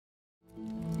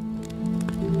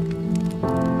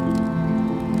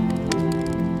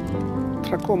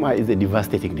Trachoma is a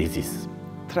devastating disease.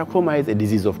 Trachoma is a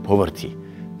disease of poverty.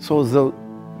 So the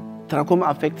trachoma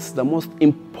affects the most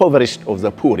impoverished of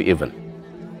the poor even.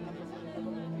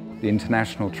 The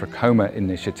International Trachoma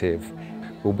Initiative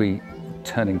will be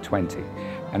turning 20,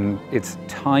 and it's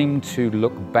time to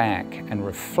look back and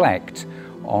reflect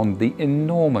on the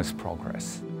enormous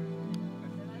progress.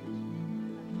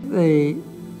 The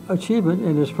achievement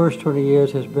in its first 20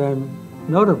 years has been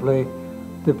notably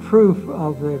the proof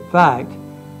of the fact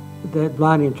that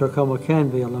blinding trachoma can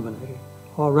be eliminated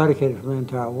or eradicated from the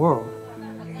entire world.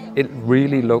 It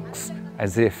really looks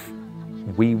as if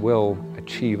we will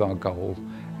achieve our goal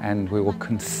and we will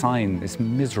consign this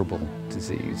miserable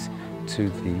disease to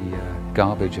the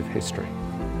garbage of history.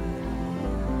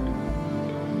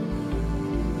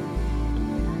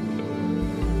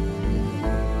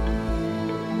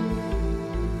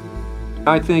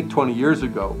 I think 20 years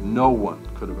ago, no one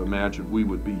could have imagined we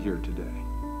would be here today.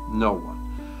 No one.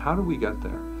 How did we get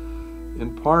there?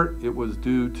 In part, it was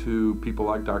due to people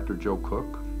like Dr. Joe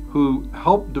Cook, who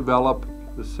helped develop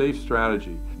the safe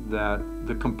strategy that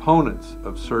the components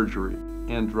of surgery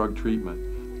and drug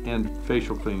treatment and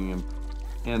facial cleaning and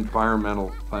environmental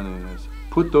cleanliness,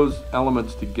 put those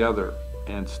elements together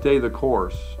and stay the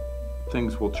course,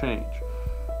 things will change.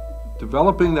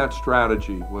 Developing that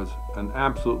strategy was an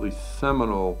absolutely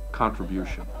seminal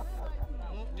contribution.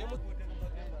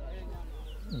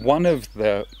 One of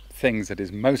the things that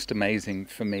is most amazing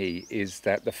for me is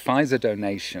that the Pfizer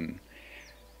donation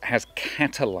has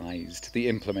catalyzed the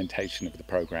implementation of the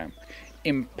program,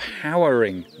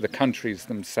 empowering the countries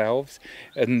themselves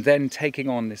and then taking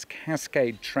on this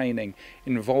cascade training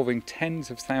involving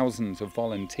tens of thousands of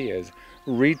volunteers,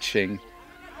 reaching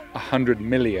 100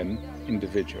 million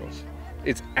individuals.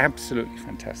 It's absolutely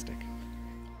fantastic.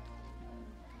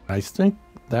 I think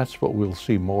that's what we'll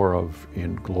see more of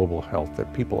in global health,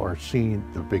 that people are seeing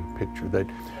the big picture. That,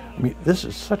 I mean, this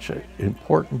is such an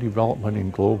important development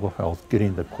in global health,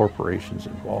 getting the corporations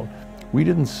involved. We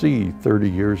didn't see 30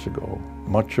 years ago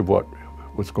much of what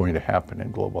was going to happen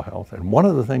in global health. And one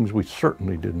of the things we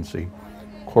certainly didn't see,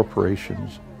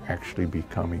 corporations actually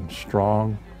becoming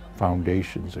strong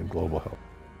foundations in global health.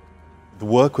 The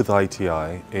work with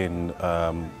ITI in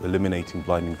eliminating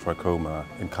blinding trachoma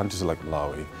in countries like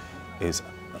Malawi is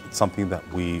something that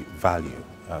we value.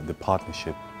 The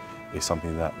partnership is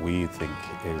something that we think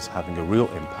is having a real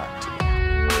impact.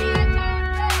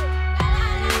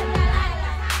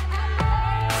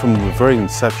 From the very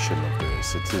inception of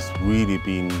this, it has really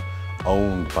been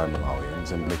owned by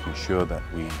Malawians and making sure that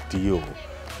we deal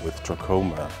with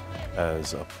trachoma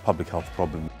as a public health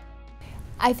problem.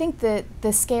 I think that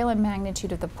the scale and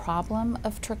magnitude of the problem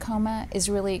of trachoma is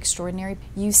really extraordinary.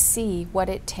 You see what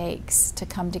it takes to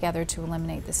come together to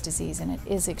eliminate this disease, and it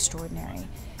is extraordinary.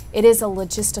 It is a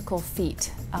logistical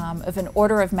feat of an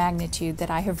order of magnitude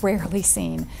that I have rarely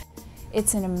seen.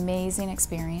 It's an amazing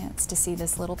experience to see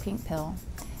this little pink pill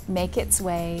make its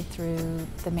way through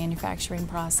the manufacturing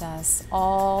process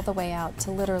all the way out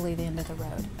to literally the end of the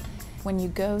road. When you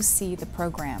go see the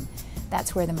program,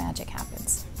 that's where the magic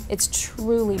happens. It's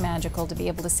truly magical to be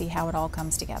able to see how it all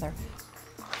comes together.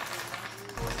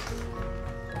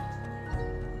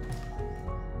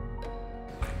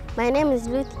 My name is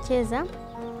Ruth Cheza.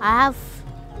 I have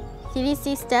 3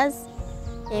 sisters,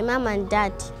 a mom and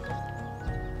dad.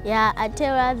 Yeah, I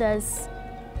tell others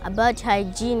about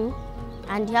hygiene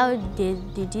and how the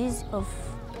disease of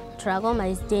trachoma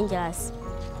is dangerous.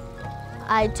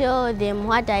 I tell them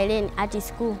what I learned at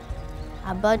school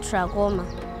about trachoma.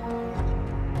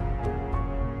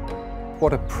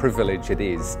 What a privilege it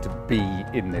is to be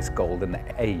in this golden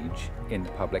age in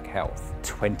public health,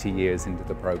 20 years into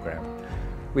the program.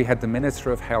 We had the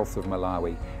Minister of Health of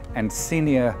Malawi and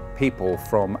senior people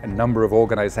from a number of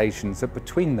organizations that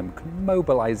between them can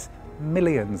mobilize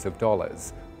millions of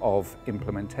dollars of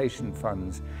implementation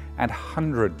funds and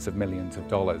hundreds of millions of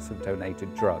dollars of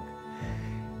donated drug.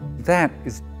 That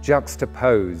is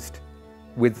juxtaposed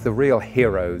with the real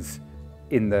heroes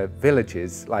in the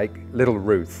villages like little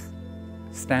Ruth,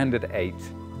 Standard 8,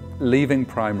 leaving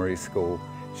primary school.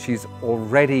 She's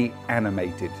already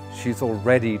animated, she's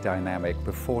already dynamic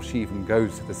before she even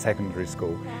goes to the secondary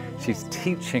school. She's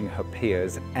teaching her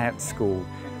peers at school.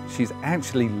 She's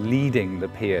actually leading the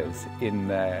peers in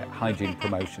their hygiene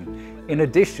promotion, in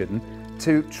addition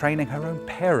to training her own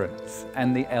parents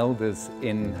and the elders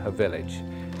in her village.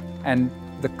 And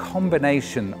the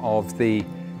combination of the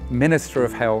Minister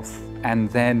of Health and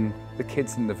then the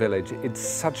kids in the village, it's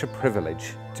such a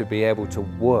privilege to be able to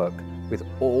work with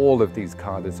all of these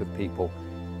cadres of people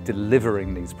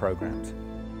delivering these programs.